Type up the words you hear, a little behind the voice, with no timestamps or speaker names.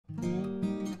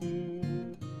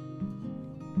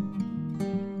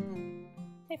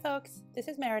folks, this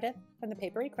is Meredith from the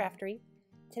Papery Craftery.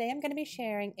 Today I'm going to be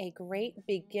sharing a great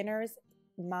beginner's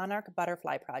Monarch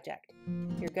butterfly project.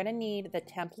 You're going to need the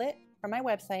template from my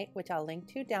website, which I'll link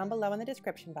to down below in the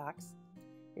description box.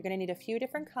 You're going to need a few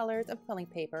different colors of quilling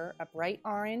paper, a bright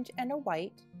orange and a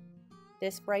white.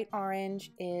 This bright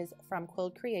orange is from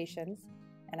Quill Creations,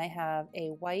 and I have a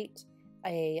white,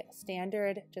 a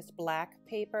standard just black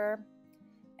paper,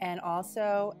 and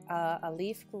also a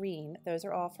leaf green. Those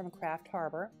are all from Craft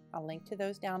Harbor. I'll link to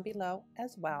those down below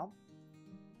as well.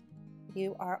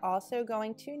 You are also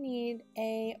going to need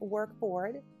a work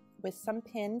board with some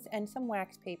pins and some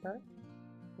wax paper.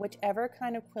 Whichever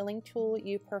kind of quilling tool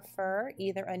you prefer,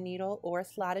 either a needle or a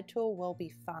slotted tool will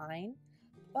be fine,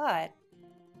 but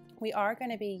we are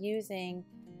going to be using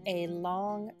a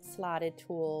long slotted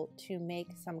tool to make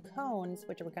some cones,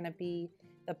 which are going to be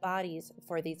the bodies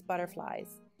for these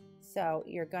butterflies. So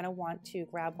you're going to want to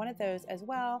grab one of those as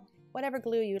well, whatever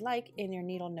glue you like in your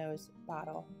needle nose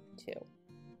bottle too.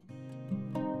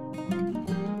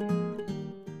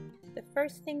 The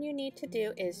first thing you need to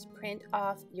do is print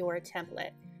off your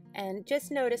template, and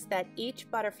just notice that each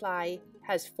butterfly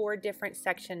has 4 different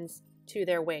sections to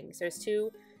their wings. There's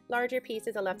 2 larger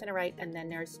pieces, a left and a right, and then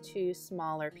there's 2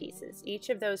 smaller pieces. Each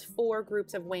of those 4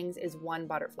 groups of wings is 1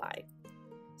 butterfly.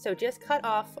 So just cut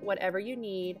off whatever you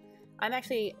need. I'm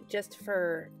actually, just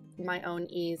for my own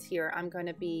ease here, I'm going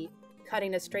to be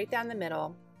cutting this straight down the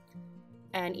middle.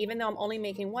 And even though I'm only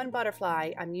making 1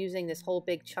 butterfly, I'm using this whole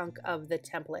big chunk of the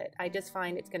template. I just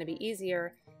find it's going to be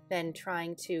easier than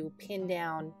trying to pin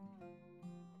down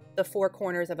the 4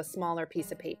 corners of a smaller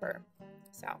piece of paper.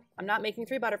 So I'm not making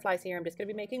 3 butterflies here. I'm just going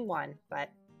to be making 1. But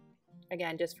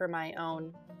again, just for my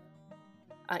own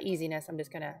easiness, I'm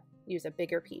just going to use a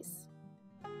bigger piece.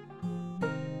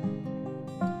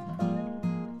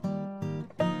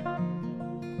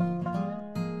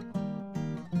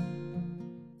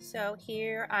 So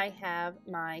here I have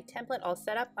my template all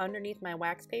set up underneath my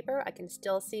wax paper. I can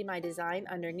still see my design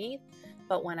underneath,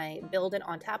 but when I build it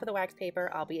on top of the wax paper,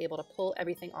 I'll be able to pull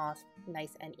everything off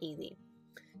nice and easy.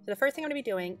 So the first thing I'm going to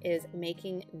be doing is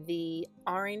making the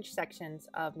orange sections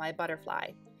of my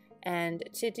butterfly. And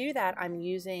to do that, I'm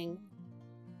using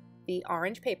the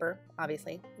orange paper,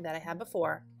 obviously, that I had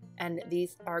before, and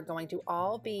these are going to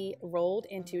all be rolled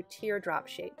into teardrop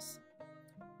shapes.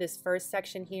 This first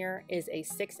section here is a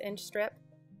 6-inch strip.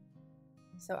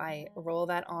 So I roll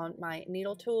that on my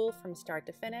needle tool from start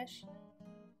to finish.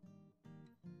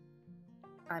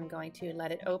 I'm going to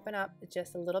let it open up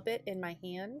just a little bit in my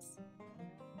hands.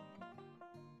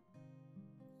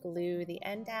 Glue the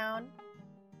end down.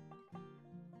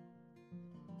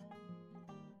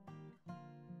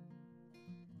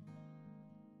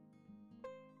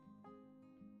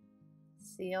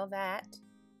 Seal that.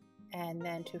 And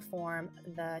then to form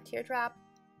the teardrop,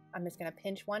 I'm just going to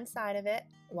pinch one side of it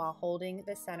while holding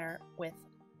the center with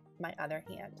my other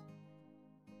hand.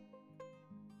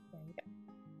 There you go.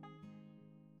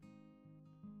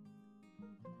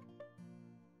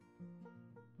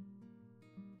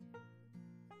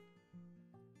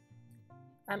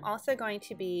 I'm also going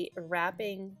to be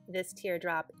wrapping this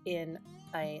teardrop in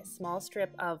a small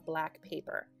strip of black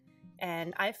paper.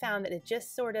 And I found that it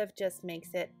just sort of makes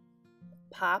it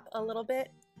pop a little bit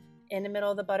in the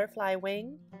middle of the butterfly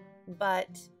wing, but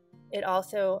it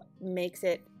also makes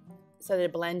it so that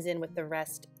it blends in with the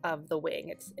rest of the wing.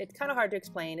 It's kind of hard to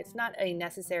explain. It's not a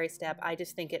necessary step. I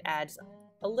just think it adds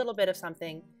a little bit of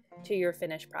something to your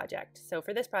finished project. So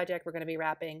for this project, we're going to be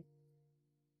wrapping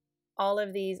all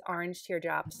of these orange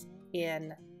teardrops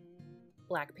in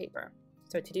black paper.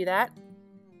 So to do that,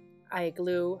 I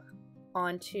glue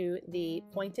onto the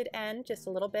pointed end just a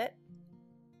little bit,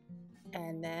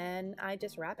 and then I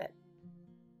just wrap it.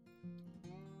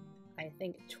 I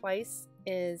think twice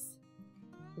is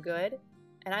good,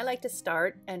 and I like to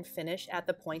start and finish at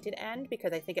the pointed end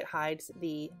because I think it hides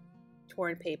the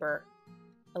torn paper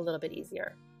a little bit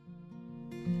easier.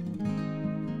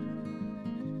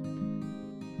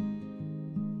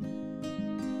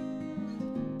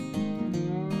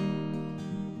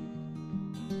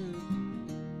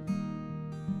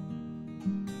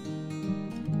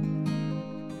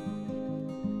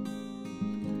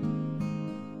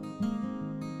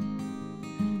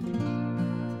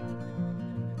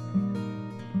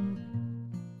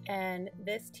 And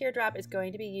this teardrop is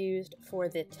going to be used for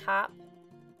the top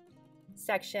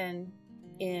section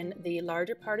in the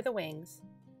larger part of the wings.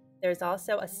 There's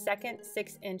also a second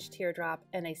 6-inch teardrop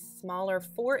and a smaller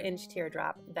 4-inch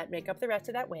teardrop that make up the rest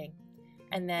of that wing.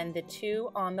 And then the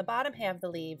 2 on the bottom half of the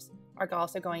leaves are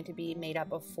also going to be made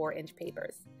up of 4-inch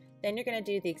papers. Then you're going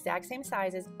to do the exact same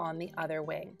sizes on the other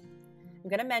wing. I'm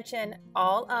going to mention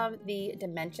all of the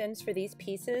dimensions for these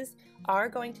pieces are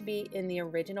going to be in the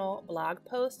original blog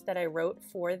post that I wrote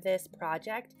for this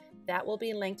project. That will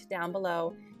be linked down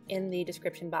below in the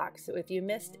description box. So if you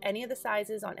missed any of the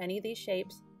sizes on any of these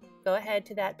shapes, go ahead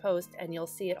to that post and you'll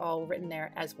see it all written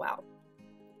there as well.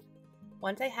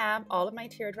 Once I have all of my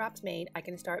teardrops made, I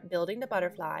can start building the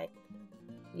butterfly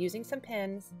using some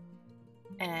pins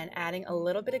and adding a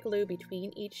little bit of glue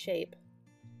between each shape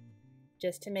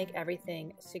just to make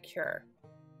everything secure.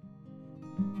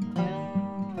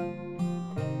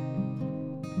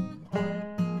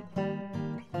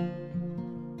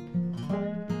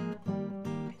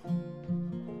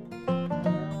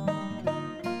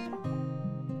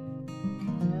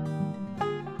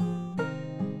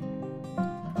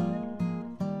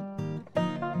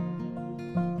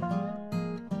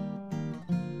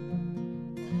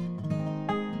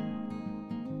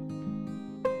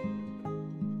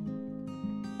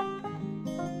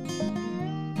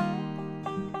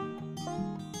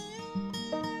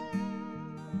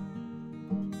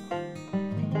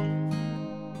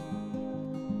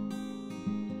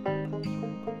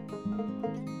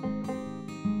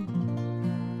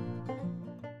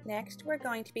 Next, we're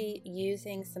going to be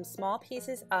using some small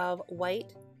pieces of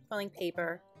white quilling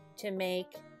paper to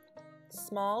make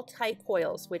small tight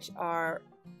coils, which are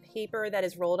paper that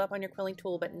is rolled up on your quilling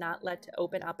tool but not let to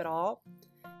open up at all.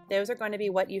 Those are going to be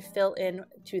what you fill in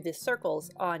to the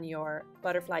circles on your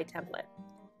butterfly template.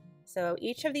 So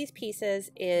each of these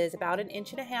pieces is about 1.5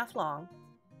 inches long.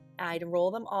 I'd roll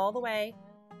them all the way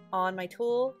on my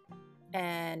tool,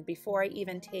 and before I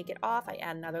even take it off, I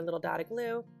add another little dot of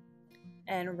glue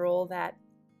and roll that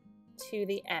to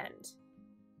the end.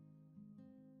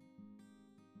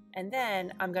 And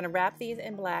then I'm going to wrap these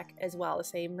in black as well, the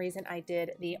same reason I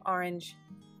did the orange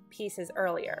pieces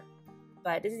earlier.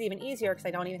 But this is even easier because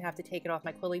I don't even have to take it off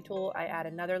my quilling tool. I add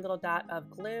another little dot of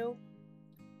glue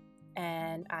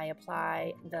and I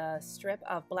apply the strip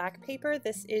of black paper.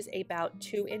 This is about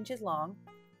 2 inches long.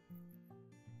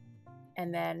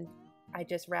 And then I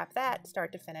just wrap that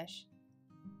start to finish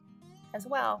as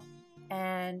well.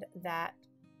 And that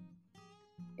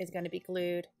is going to be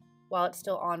glued while it's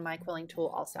still on my quilling tool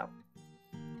also.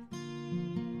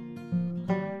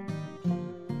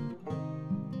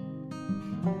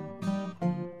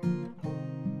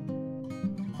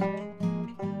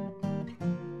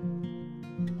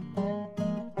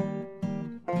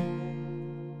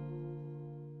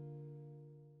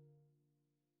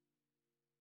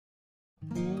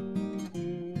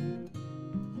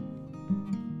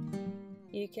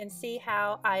 You can see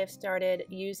how I have started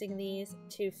using these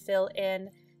to fill in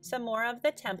some more of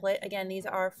the template. Again, these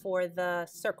are for the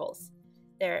circles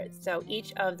there. So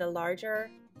each of the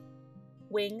larger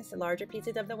wings, the larger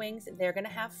pieces of the wings, they're going to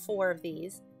have 4 of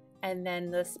these. And then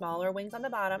the smaller wings on the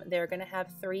bottom, they're going to have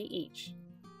 3 each.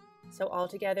 So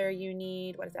altogether you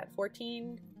need, what is that,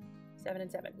 14? 7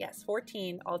 and 7. Yes,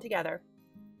 14 altogether.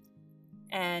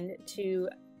 And to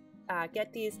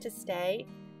get these to stay,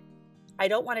 I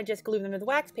don't want to just glue them to the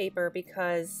wax paper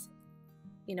because,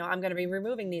 you know, I'm going to be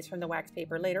removing these from the wax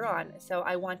paper later on. So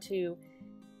I want to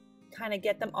kind of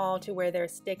get them all to where they're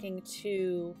sticking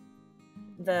to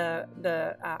the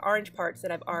orange parts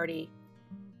that I've already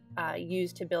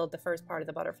used to build the first part of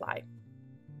the butterfly.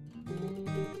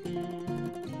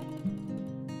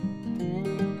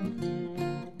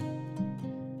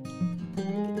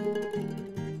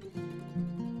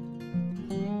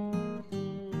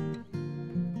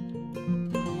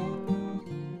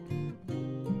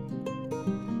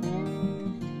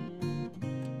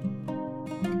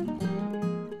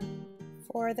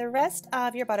 For the rest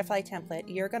of your butterfly template,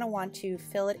 you're going to want to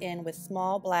fill it in with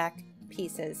small black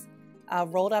pieces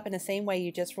rolled up in the same way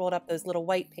you just rolled up those little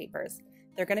white papers.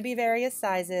 They're going to be various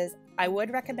sizes. I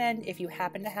would recommend, if you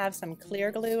happen to have some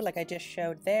clear glue like I just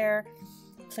showed there,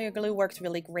 clear glue works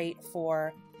really great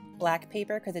for black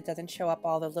paper because it doesn't show up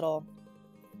all the little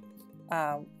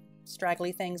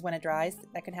straggly things when it dries.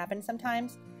 That can happen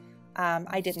sometimes.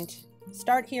 I didn't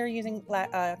start here using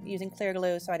clear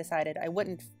glue, so I decided I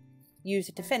wouldn't use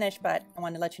it to finish, but I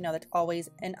wanted to let you know that's always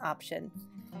an option.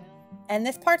 And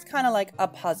this part's kind of like a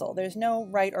puzzle. There's no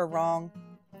right or wrong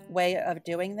way of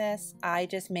doing this. I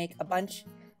just make a bunch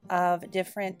of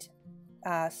different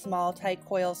small tight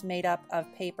coils made up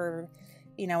of paper,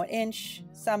 you know, 1 inch,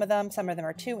 some of them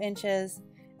are 2 inches,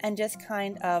 and just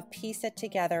kind of piece it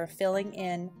together, filling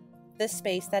in the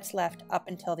space that's left up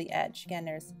until the edge. Again,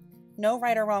 there's no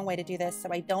right or wrong way to do this, so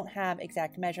I don't have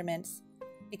exact measurements,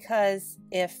 because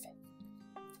if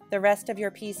the rest of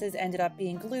your pieces ended up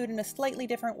being glued in a slightly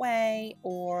different way,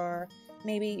 or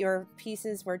maybe your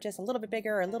pieces were just a little bit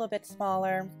bigger or a little bit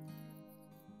smaller,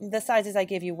 the sizes I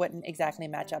give you wouldn't exactly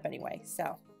match up anyway.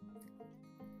 So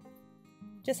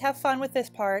just have fun with this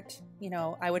part. You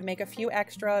know, I would make a few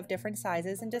extra of different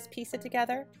sizes and just piece it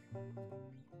together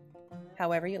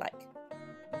however you like.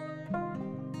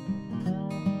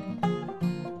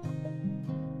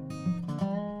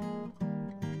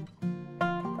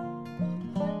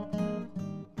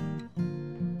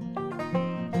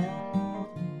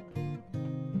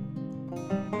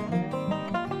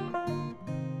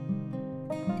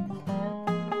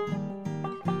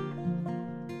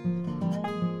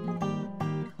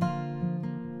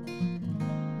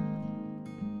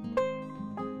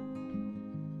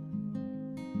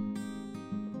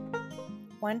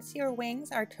 Once your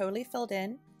wings are totally filled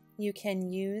in, you can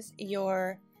use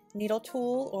your needle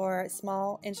tool or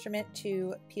small instrument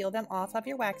to peel them off of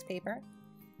your wax paper.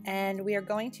 And we are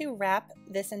going to wrap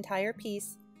this entire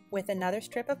piece with another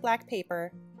strip of black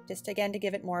paper, just again to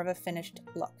give it more of a finished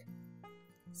look.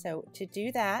 So to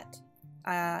do that,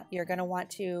 you're going to want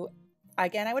to,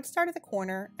 again, I would start at the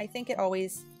corner. I think it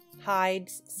always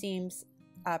hides seams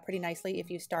pretty nicely if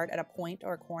you start at a point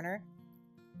or a corner.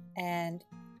 And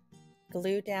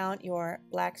glue down your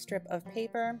black strip of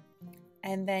paper,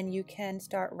 and then you can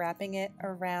start wrapping it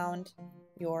around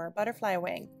your butterfly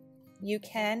wing. You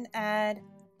can add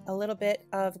a little bit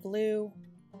of glue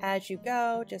as you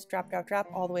go, just drop, drop, drop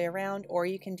all the way around, or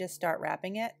you can just start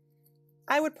wrapping it.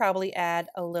 I would probably add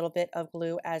a little bit of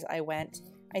glue as I went.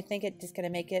 I think it's just going to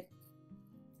make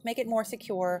it more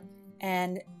secure,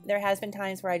 and there has been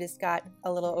times where I just got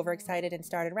a little overexcited and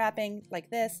started wrapping like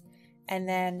this, and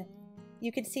then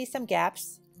you can see some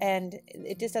gaps, and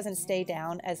it just doesn't stay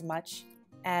down as much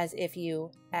as if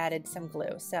you added some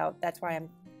glue. So that's why I'm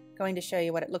going to show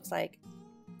you what it looks like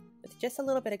with just a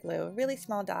little bit of glue, really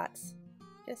small dots,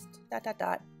 just dot, dot,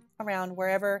 dot around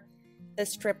wherever the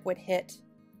strip would hit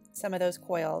some of those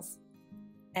coils.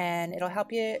 And it'll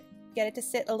help you get it to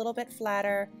sit a little bit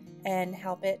flatter and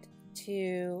help it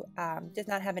to just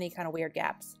not have any kind of weird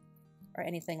gaps or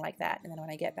anything like that. And then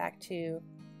when I get back to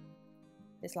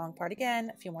this long part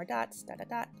again, a few more dots, dot, dot,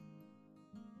 dot.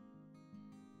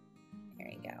 There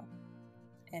you go.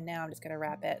 And now I'm just going to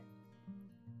wrap it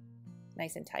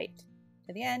nice and tight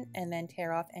to the end and then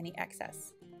tear off any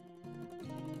excess.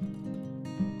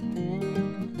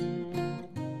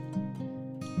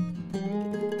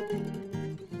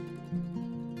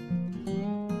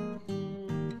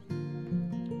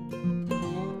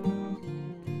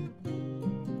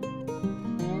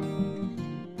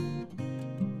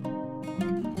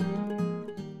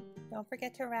 Don't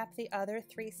forget to wrap the other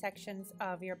 3 sections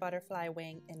of your butterfly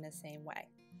wing in the same way.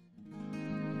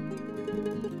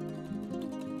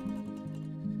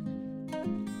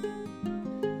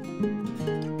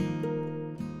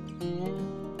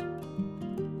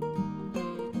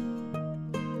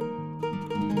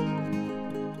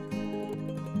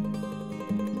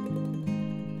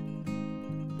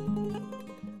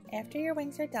 After your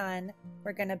wings are done,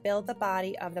 we're going to build the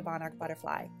body of the Monarch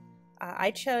butterfly.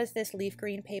 I chose this leaf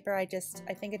green paper. I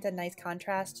think it's a nice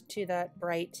contrast to the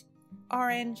bright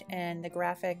orange and the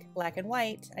graphic black and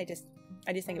white. I just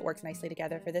think it works nicely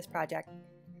together for this project.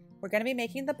 We're going to be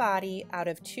making the body out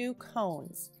of 2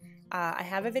 cones. I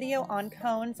have a video on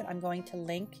cones that I'm going to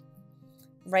link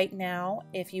right now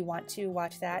if you want to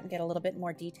watch that and get a little bit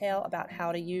more detail about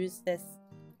how to use this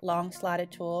long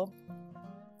slotted tool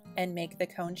and make the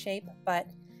cone shape. But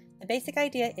the basic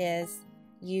idea is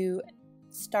you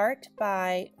start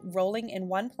by rolling in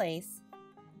one place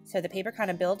so the paper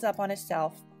kind of builds up on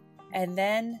itself, and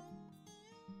then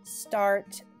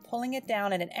start pulling it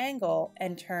down at an angle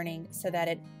and turning so that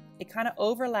it kind of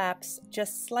overlaps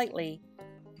just slightly.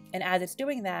 And as it's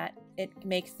doing that, it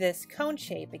makes this cone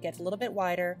shape. It gets a little bit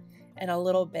wider and a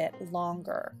little bit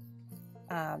longer.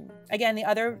 Again, the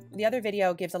other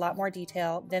video gives a lot more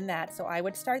detail than that, so I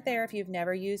would start there if you've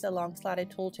never used a long slotted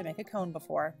tool to make a cone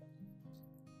before.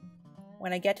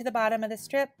 When I get to the bottom of the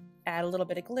strip, add a little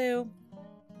bit of glue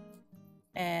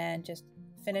and just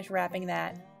finish wrapping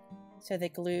that so the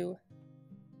glue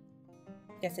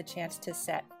gets a chance to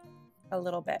set a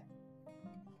little bit.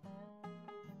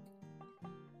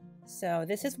 So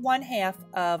this is 1/2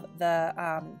 of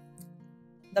the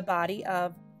body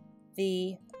of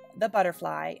the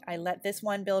butterfly. I let this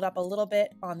one build up a little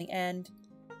bit on the end,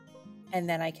 and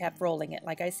then I kept rolling it.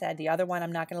 Like I said, the other one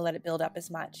I'm not going to let it build up as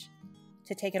much.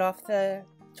 To take it off the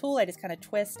tool, I just kind of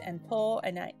twist and pull,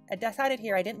 and I decided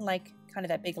here I didn't like kind of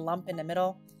that big lump in the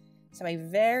middle, so I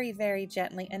very, very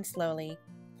gently and slowly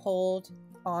pulled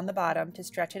on the bottom to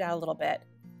stretch it out a little bit.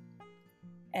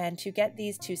 And to get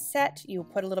these to set, you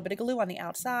put a little bit of glue on the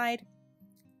outside.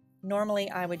 Normally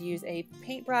I would use a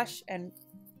paintbrush and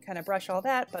kind of brush all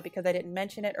that, but because I didn't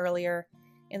mention it earlier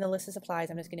in the list of supplies,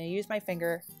 I'm just going to use my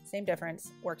finger. Same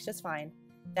difference, works just fine.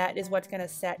 That is what's going to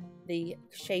set the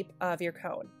shape of your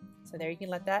cone. So there, you can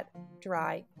let that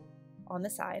dry on the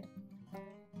side.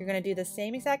 You're going to do the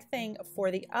same exact thing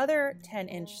for the other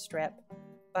 10-inch strip,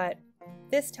 but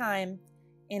this time,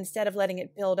 instead of letting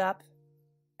it build up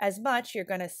as much, you're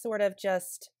going to sort of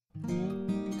just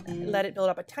let it build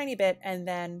up a tiny bit and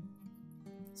then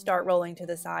start rolling to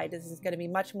the side. This is going to be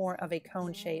much more of a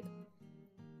cone shape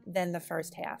than the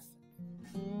first half.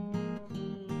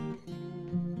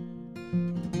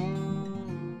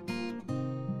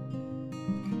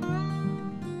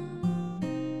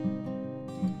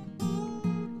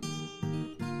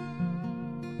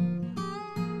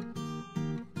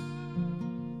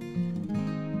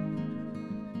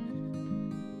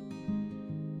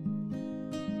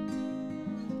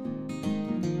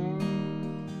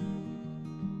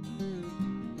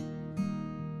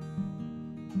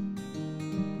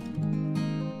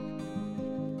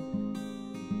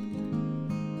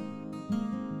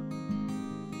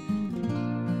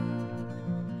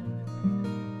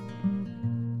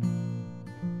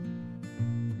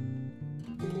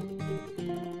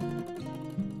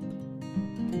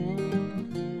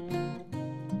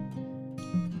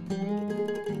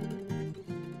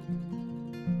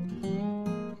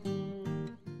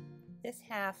 This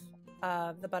half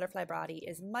of the butterfly body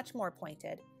is much more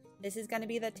pointed. This is going to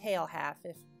be the tail half,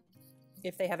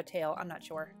 if they have a tail. I'm not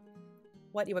sure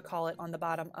what you would call it on the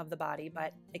bottom of the body,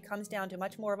 but it comes down to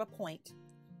much more of a point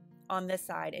on this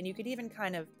side, and you could even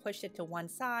kind of push it to one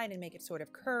side and make it sort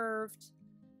of curved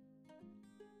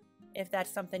if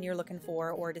that's something you're looking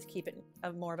for, or just keep it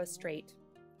more of a straight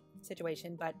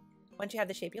situation. But once you have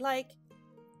the shape you like,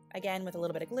 again, with a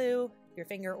little bit of glue, your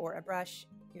finger or a brush,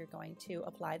 you're going to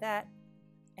apply that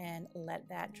and let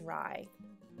that dry.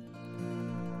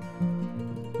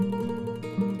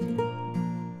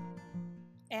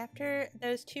 After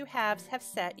those two halves have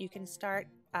set, you can start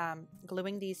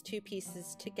gluing these two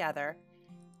pieces together.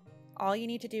 All you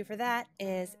need to do for that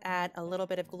is add a little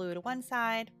bit of glue to one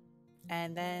side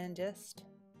and then just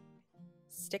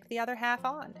stick the other half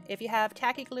on. If you have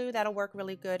tacky glue, that'll work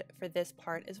really good for this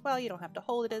part as well. You don't have to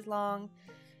hold it as long.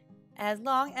 As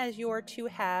long as your two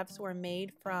halves were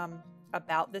made from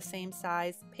about the same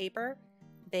size paper,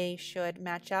 they should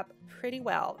match up pretty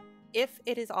well. If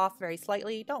it is off very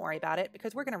slightly, don't worry about it,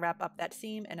 because we're going to wrap up that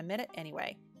seam in a minute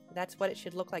anyway. That's what it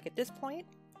should look like at this point.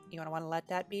 You're going to want to let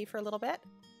that be for a little bit.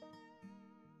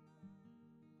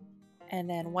 And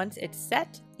then once it's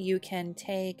set, you can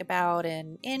take about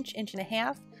an inch, inch and a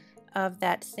half of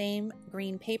that same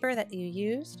green paper that you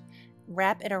used,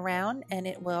 wrap it around, and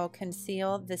it will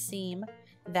conceal the seam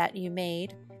that you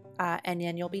made, and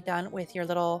then you'll be done with your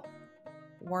little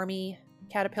wormy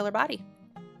caterpillar body.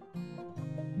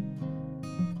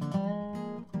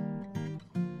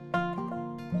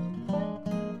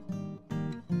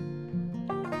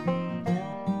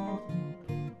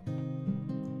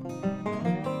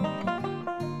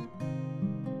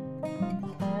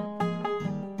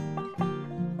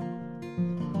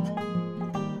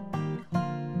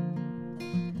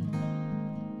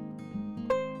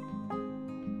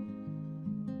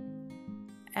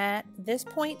 At this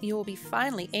point, you will be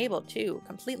finally able to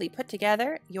completely put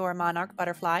together your Monarch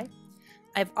butterfly.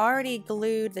 I've already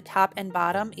glued the top and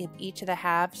bottom of each of the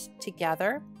halves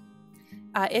together.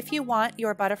 If you want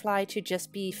your butterfly to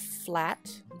just be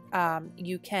flat,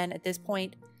 you can at this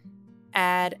point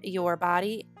add your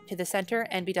body to the center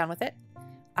and be done with it.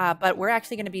 But we're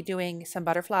actually going to be doing some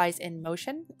butterflies in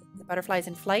motion, butterflies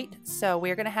in flight. So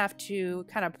we're going to have to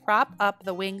kind of prop up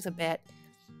the wings a bit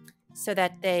so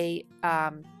that they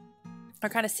are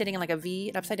kind of sitting in like a V,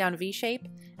 an upside down V shape.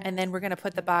 And then we're going to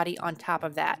put the body on top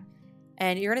of that.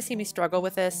 And you're going to see me struggle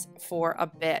with this for a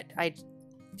bit. I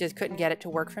just couldn't get it to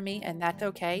work for me, and that's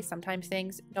okay. Sometimes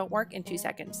things don't work in 2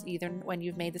 seconds, even when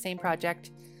you've made the same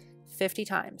project 50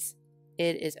 times.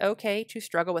 It is okay to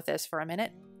struggle with this for a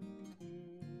minute,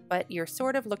 but you're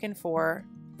sort of looking for,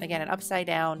 again, an upside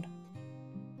down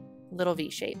little V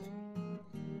shape.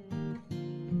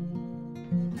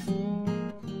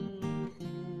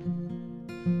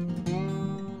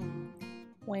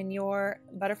 When your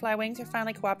butterfly wings are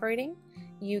finally cooperating,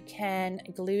 you can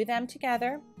glue them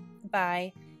together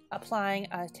by applying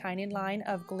a tiny line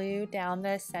of glue down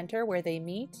the center where they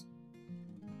meet.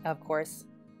 Of course,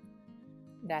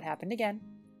 that happened again,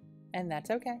 and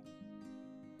that's okay.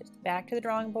 Just back to the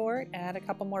drawing board, add a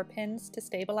couple more pins to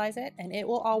stabilize it, and it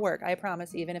will all work, I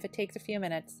promise, even if it takes a few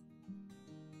minutes.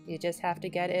 You just have to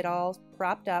get it all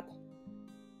propped up.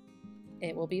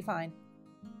 It will be fine.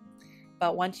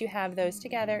 But once you have those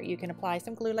together, you can apply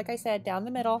some glue, like I said, down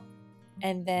the middle,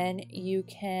 and then you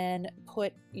can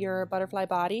put your butterfly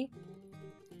body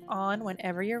on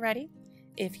whenever you're ready.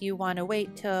 If you want to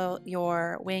wait till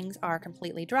your wings are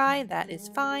completely dry, that is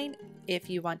fine. If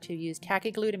you want to use tacky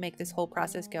glue to make this whole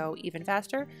process go even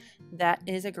faster, that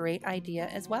is a great idea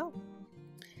as well.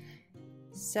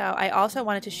 So I also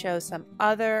wanted to show some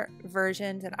other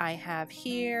versions that I have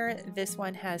here. This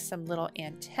one has some little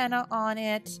antenna on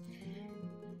it,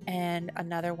 and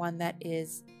another one that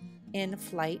is in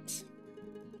flight.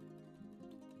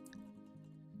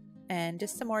 And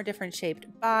just some more different shaped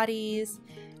bodies.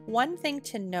 One thing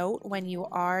to note when you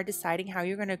are deciding how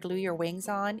you're going to glue your wings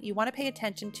on, you want to pay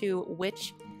attention to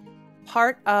which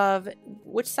side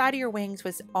of your wings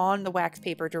was on the wax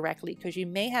paper directly, because you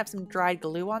may have some dried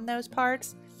glue on those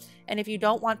parts. And if you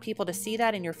don't want people to see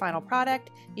that in your final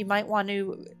product, you might want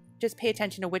to just pay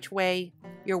attention to which way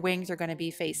your wings are going to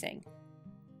be facing.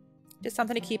 Just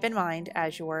something to keep in mind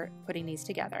as you're putting these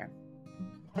together.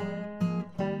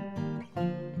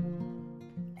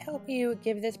 I hope you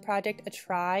give this project a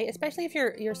try, especially if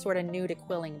you're sort of new to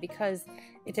quilling, because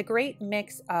it's a great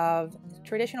mix of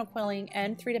traditional quilling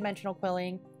and three-dimensional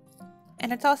quilling.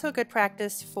 And it's also a good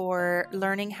practice for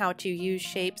learning how to use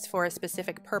shapes for a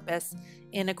specific purpose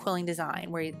in a quilling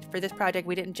design, where for this project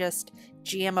we didn't just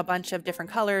jam a bunch of different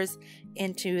colors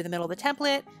into the middle of the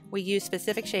template. We used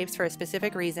specific shapes for a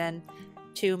specific reason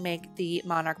to make the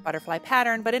Monarch butterfly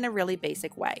pattern, but in a really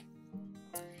basic way.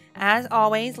 As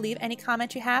always, leave any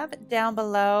comment you have down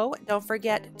below. Don't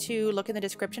forget to look in the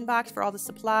description box for all the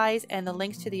supplies and the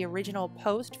links to the original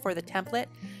post for the template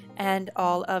and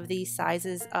all of the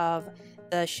sizes of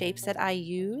the shapes that I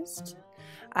used.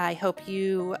 I hope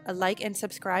you like and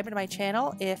subscribe to my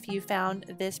channel if you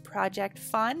found this project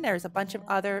fun. There's a bunch of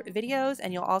other videos,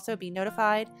 and you'll also be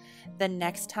notified the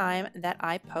next time that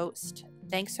I post.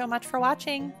 Thanks so much for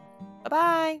watching.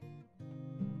 Bye-bye.